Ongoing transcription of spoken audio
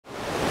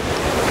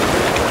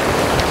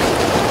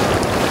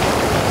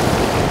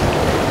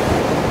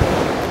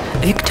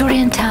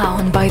Victorian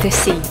town by the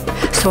sea,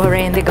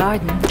 soiree in the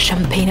garden,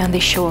 champagne on the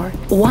shore.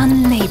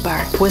 One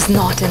neighbor was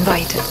not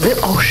invited, the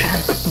ocean,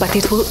 but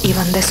it will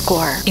even the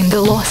score. In the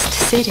lost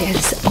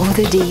cities of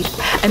the deep,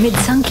 amid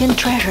sunken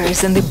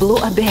treasures in the blue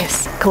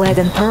abyss, clad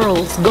in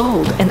pearls,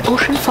 gold, and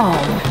ocean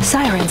foam,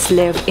 sirens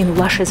live in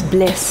luscious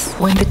bliss.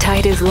 When the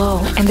tide is low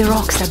and the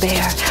rocks are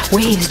bare,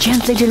 waves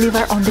gently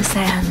deliver on the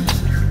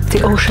sand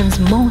the ocean's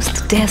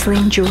most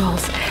dazzling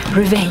jewels,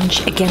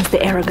 revenge against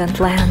the arrogant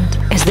land.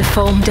 As the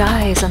foam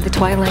dies on the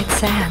twilight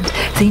sand,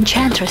 the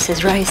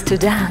enchantresses rise to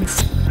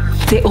dance.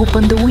 They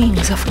open the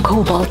wings of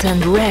cobalt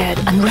and red,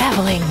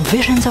 unraveling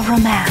visions of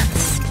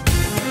romance.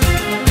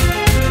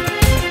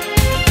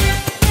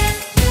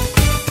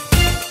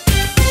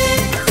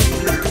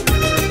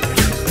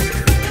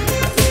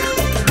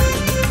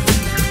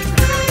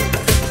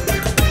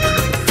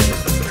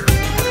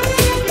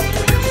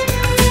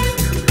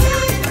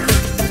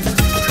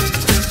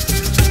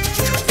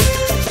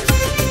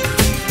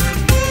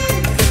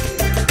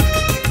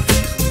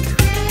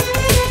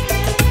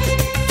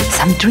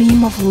 Some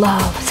dream of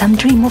love, some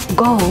dream of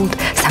gold,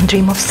 some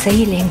dream of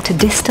sailing to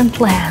distant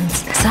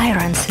lands.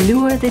 Sirens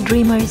lure the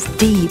dreamers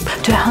deep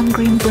to a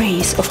hungry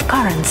embrace of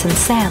currents and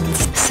sands.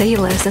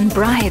 Sailors and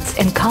brides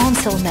and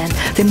councilmen,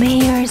 the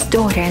mayor's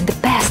daughter and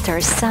the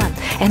pastor's son,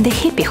 and the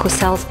hippie who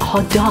sells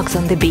hot dogs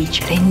on the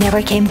beach, they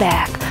never came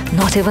back,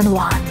 not even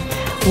one.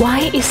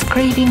 Why is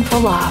craving for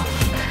love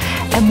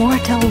a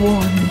mortal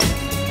wound?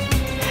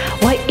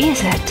 Why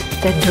is it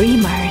that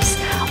dreamers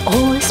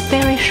always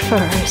perish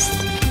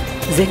first?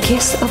 The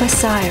kiss of a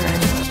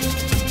siren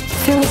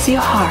fills your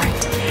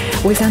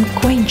heart with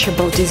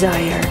unquenchable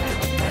desire,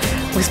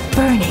 with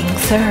burning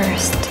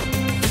thirst.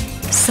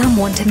 Some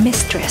want a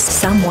mistress,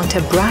 some want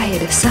a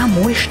bride,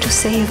 some wish to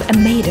save a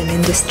maiden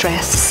in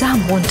distress,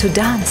 some want to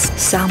dance,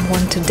 some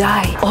want to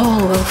die.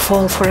 All will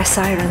fall for a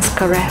siren's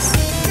caress.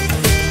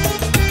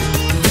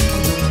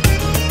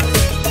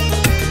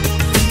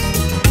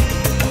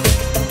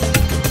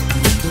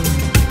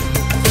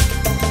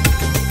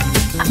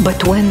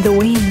 But when the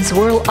winds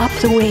whirl up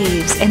the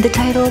waves and the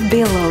tidal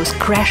billows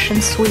crash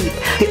and sweep,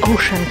 the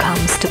ocean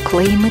comes to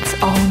claim its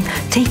own,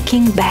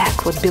 taking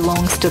back what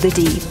belongs to the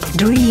deep.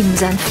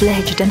 Dreams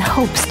unfledged and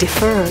hopes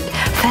deferred,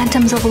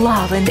 phantoms of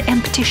love and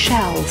empty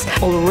shells,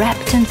 all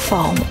wrapped in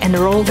foam and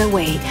rolled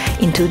away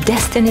into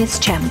destiny's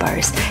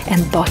chambers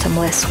and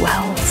bottomless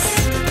wells.